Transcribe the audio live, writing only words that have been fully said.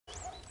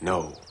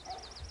No.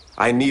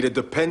 I need a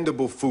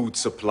dependable food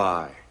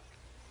supply.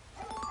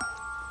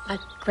 Like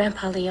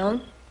Grandpa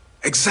Leon?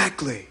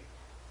 Exactly.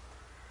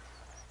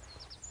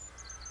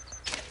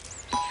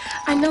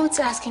 I know it's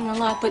asking a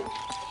lot, but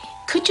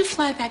could you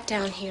fly back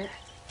down here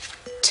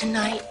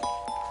tonight?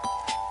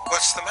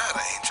 What's the matter,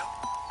 Angel?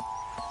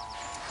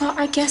 Well,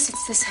 I guess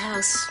it's this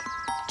house.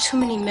 Too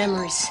many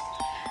memories.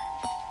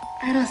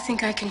 I don't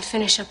think I can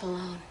finish up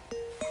alone.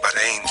 But,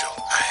 Angel,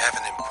 I have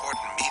an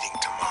important meeting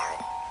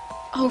tomorrow.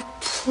 Oh,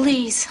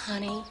 please,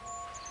 honey.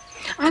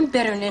 I'm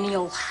better than any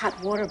old hot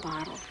water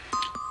bottle.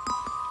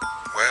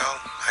 Well,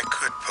 I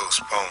could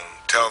postpone.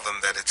 Tell them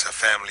that it's a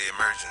family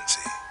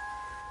emergency.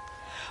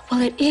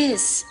 Well, it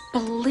is.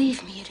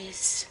 Believe me, it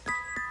is.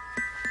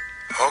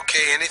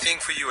 Okay, anything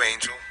for you,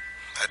 Angel.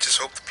 I just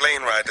hope the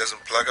plane ride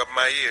doesn't plug up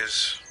my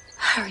ears.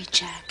 Hurry,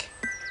 Jack.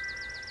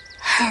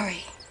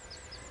 Hurry.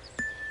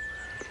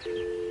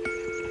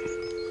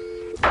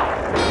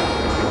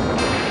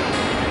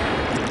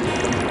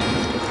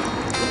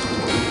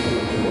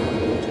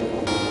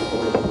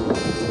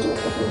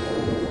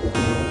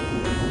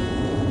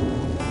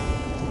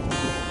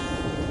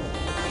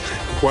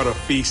 What a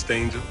feast,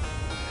 Angel.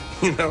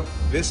 You know,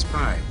 this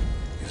pie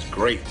is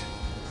great.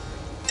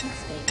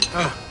 Thanks, baby.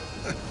 Ah.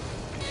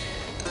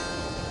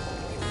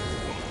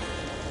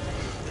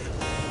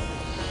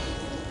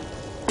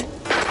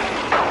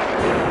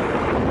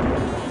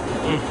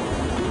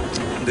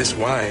 This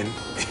wine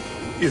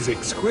is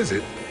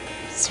exquisite.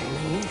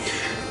 Certainly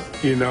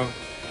is. You know,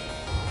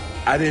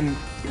 I didn't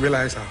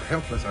realize how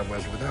helpless I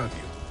was without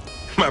you.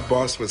 My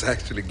boss was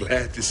actually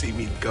glad to see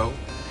me go.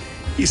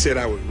 He said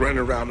I would run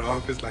around the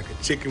office like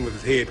a chicken with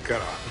his head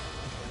cut off.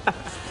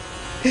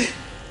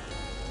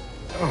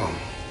 Oh.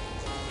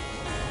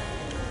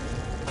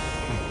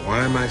 Why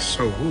am I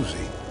so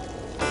woozy?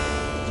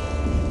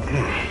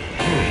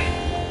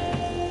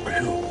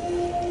 Well,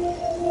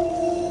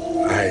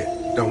 I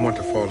don't want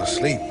to fall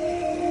asleep.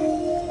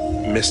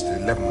 Miss the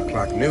 11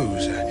 o'clock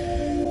news.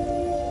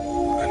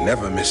 I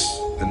never miss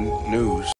the news.